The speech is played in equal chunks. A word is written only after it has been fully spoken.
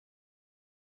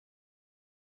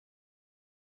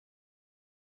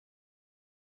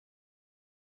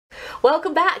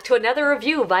Welcome back to another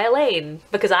review by Elaine,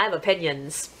 because I have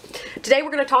opinions. Today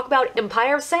we're going to talk about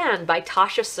Empire of Sand by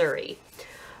Tasha Suri.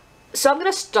 So I'm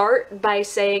going to start by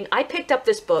saying I picked up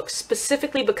this book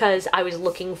specifically because I was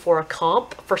looking for a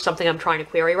comp for something I'm trying to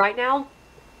query right now.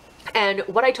 And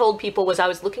what I told people was I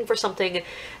was looking for something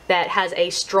that has a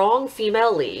strong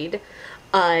female lead,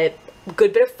 a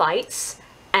good bit of fights,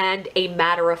 and a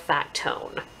matter-of-fact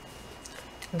tone.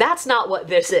 That's not what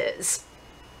this is.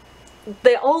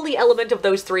 The only element of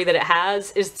those three that it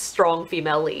has is the strong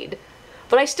female lead.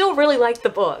 But I still really liked the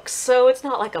book, so it's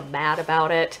not like I'm mad about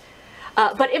it.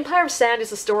 But Empire of Sand is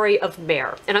the story of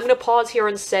Mare, and I'm going to pause here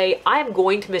and say I am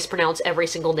going to mispronounce every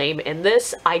single name in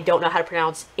this. I don't know how to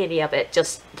pronounce any of it,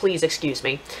 just please excuse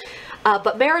me.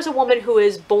 But Mare is a woman who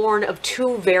is born of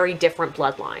two very different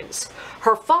bloodlines.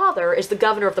 Her father is the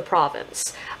governor of the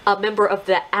province, a member of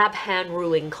the Abhan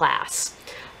ruling class.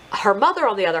 Her mother,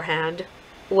 on the other hand,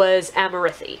 was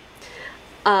Amarithi.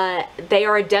 They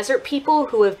are a desert people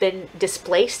who have been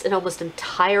displaced and almost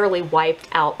entirely wiped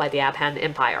out by the Abhan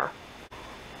Empire.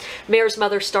 Mare's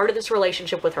mother started this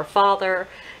relationship with her father,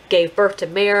 gave birth to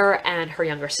Mare and her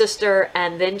younger sister,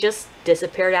 and then just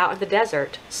disappeared out in the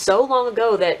desert. So long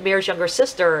ago that Mare's younger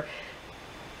sister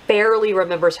barely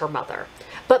remembers her mother.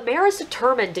 But Mare is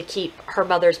determined to keep her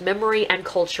mother's memory and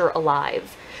culture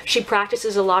alive. She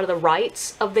practices a lot of the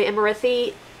rites of the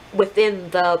Amarithi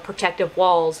within the protective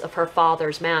walls of her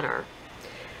father's manor.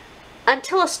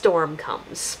 Until a storm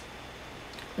comes.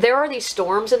 There are these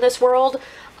storms in this world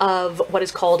of what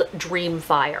is called dream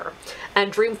fire.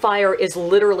 And dream fire is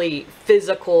literally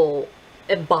physical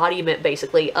embodiment,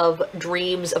 basically, of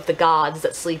dreams of the gods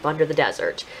that sleep under the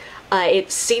desert.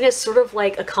 It's seen as sort of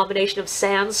like a combination of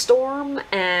sandstorm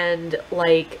and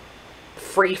like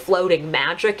free-floating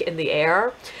magic in the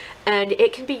air. And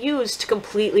it can be used to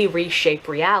completely reshape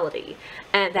reality.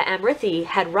 And the Amrithi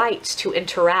had rights to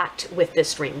interact with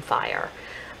this dream fire.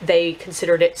 They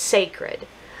considered it sacred.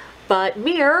 But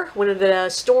Mare, when the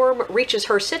storm reaches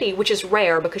her city, which is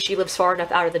rare because she lives far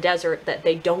enough out of the desert that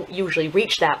they don't usually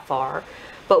reach that far,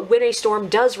 but when a storm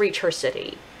does reach her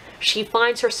city, she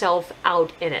finds herself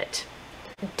out in it,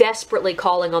 desperately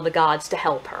calling on the gods to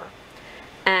help her.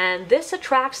 And this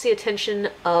attracts the attention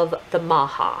of the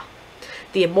Maha,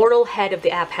 the immortal head of the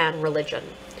Abhan religion.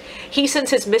 He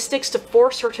sends his mystics to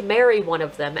force her to marry one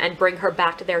of them and bring her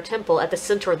back to their temple at the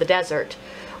center of the desert,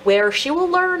 where she will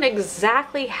learn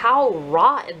exactly how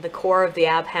rotten the core of the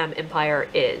Abhan Empire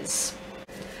is.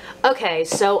 Okay,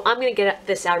 so I'm gonna get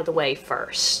this out of the way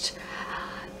first.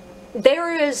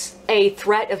 There is a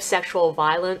threat of sexual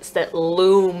violence that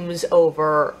looms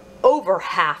over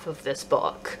half of this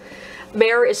book.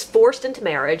 Mare is forced into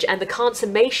marriage, and the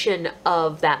consummation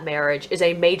of that marriage is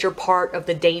a major part of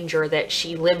the danger that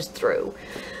she lives through.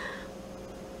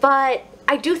 But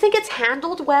I do think it's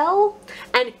handled well,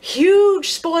 and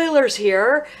huge spoilers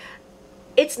here,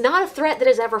 it's not a threat that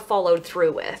is ever followed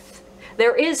through with.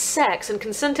 There is sex, and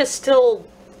consent is still...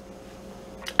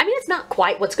 I mean, it's not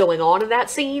quite what's going on in that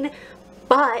scene,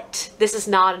 but this is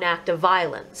not an act of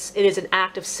violence. It is an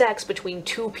act of sex between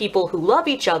two people who love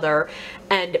each other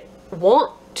and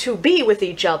want to be with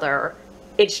each other.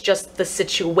 It's just the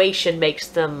situation makes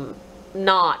them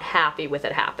not happy with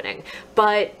it happening.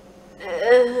 But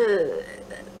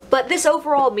this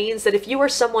overall means that if you are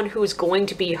someone who's going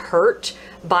to be hurt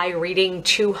by reading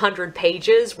 200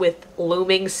 pages with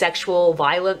looming sexual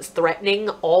violence threatening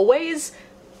always,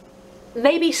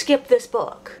 maybe skip this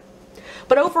book.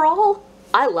 But overall,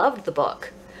 I loved the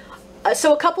book.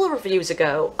 So a couple of reviews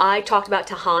ago, I talked about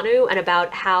Tahanu and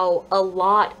about how a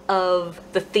lot of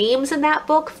the themes in that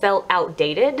book felt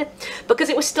outdated because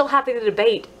it was still having the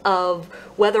debate of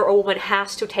whether a woman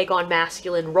has to take on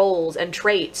masculine roles and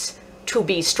traits to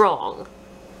be strong.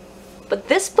 But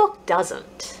this book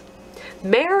doesn't.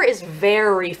 Mare is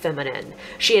very feminine.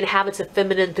 She inhabits a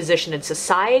feminine position in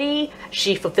society,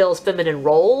 she fulfills feminine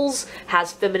roles,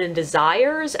 has feminine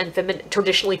desires and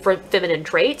traditionally feminine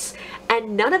traits,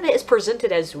 and none of it is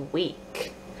presented as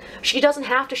weak. She doesn't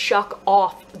have to shuck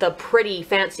off the pretty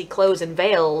fancy clothes and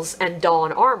veils and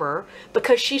don armor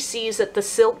because she sees that the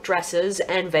silk dresses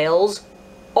and veils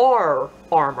are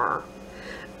armor.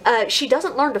 She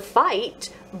doesn't learn to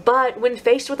fight, but when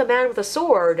faced with a man with a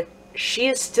sword, she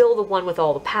is still the one with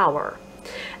all the power.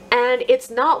 And it's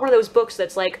not one of those books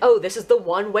that's like, oh, this is the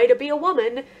one way to be a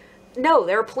woman. no,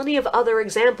 there are plenty of other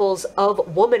examples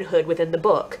of womanhood within the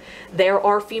book. There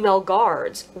are female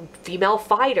guards, female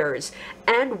fighters,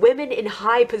 and women in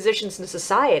high positions in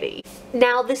society.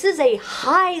 Now, this is a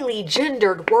highly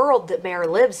gendered world that Mare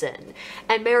lives in,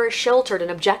 and Mare is sheltered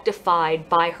and objectified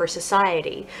by her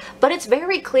society. But it's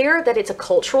very clear that it's a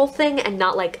cultural thing and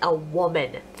not like a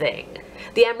woman thing.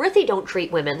 The Amrithi don't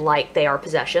treat women like they are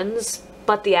possessions,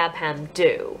 but the Abham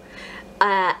do.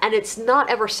 And it's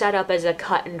not ever set up as a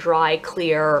cut and dry,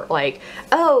 clear, like,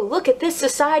 oh, look at this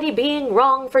society being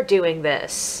wrong for doing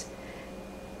this.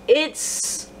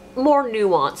 It's more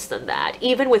nuanced than that.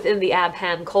 Even within the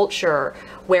Abham culture,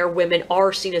 where women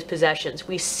are seen as possessions,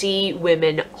 we see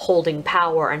women holding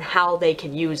power and how they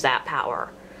can use that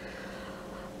power.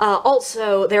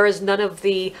 Also, there is none of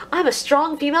the, I'm a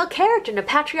strong female character in a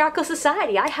patriarchal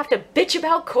society, I have to bitch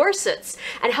about corsets,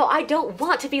 and how I don't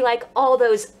want to be like all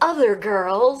those other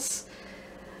girls.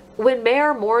 When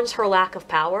Mare mourns her lack of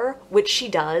power, which she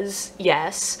does,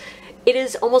 yes, it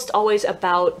is almost always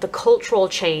about the cultural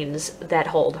chains that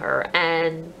hold her,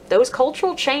 and those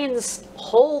cultural chains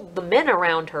hold the men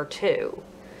around her too.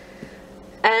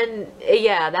 And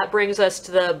yeah, that brings us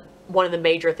to one of the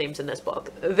major themes in this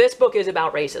book. This book is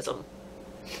about racism.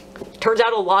 Turns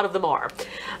out a lot of them are.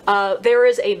 There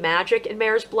is a magic in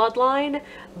Mare's bloodline,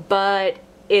 but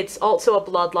it's also a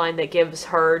bloodline that gives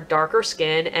her darker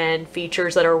skin and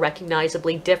features that are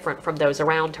recognizably different from those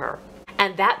around her.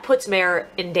 And that puts Mare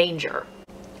in danger.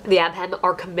 The Abham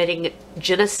are committing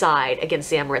genocide against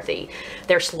the Amrithi.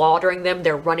 They're slaughtering them,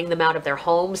 they're running them out of their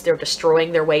homes, they're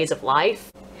destroying their ways of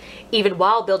life, even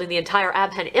while building the entire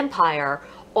Abhan empire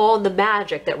on the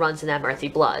magic that runs in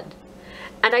Amrithi blood.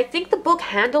 And I think the book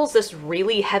handles this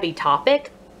really heavy topic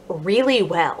really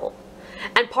well.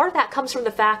 And part of that comes from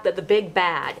the fact that the big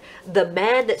bad, the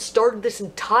man that started this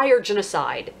entire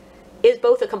genocide, is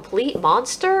both a complete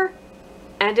monster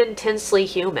and intensely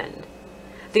human.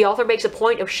 The author makes a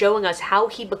point of showing us how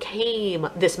he became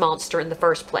this monster in the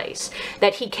first place,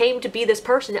 that he came to be this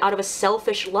person out of a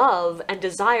selfish love and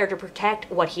desire to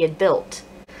protect what he had built.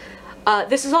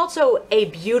 This is also a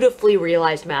beautifully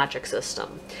realized magic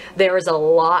system. There is a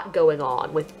lot going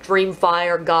on with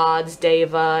Dreamfire, gods,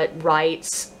 deva,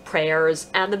 rites, prayers,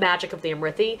 and the magic of the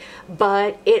Amrithi,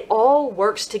 but it all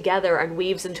works together and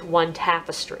weaves into one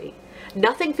tapestry.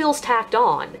 Nothing feels tacked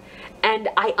on, and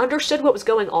I understood what was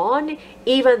going on,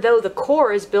 even though the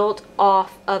core is built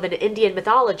off of an Indian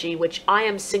mythology, which I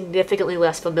am significantly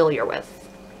less familiar with.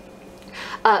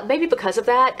 Maybe because of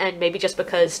that, and maybe just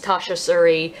because Tasha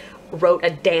Suri wrote a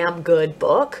damn good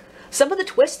book, some of the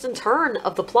twists and turns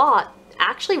of the plot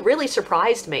actually really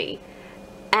surprised me.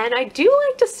 And I do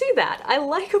like to see that. I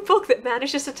like a book that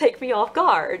manages to take me off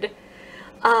guard.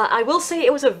 I will say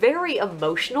it was a very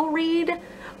emotional read,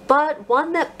 but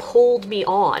one that pulled me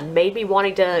on, made me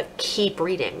wanting to keep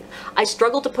reading. I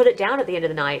struggled to put it down at the end of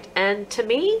the night, and to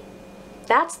me,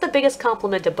 that's the biggest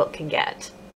compliment a book can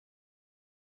get.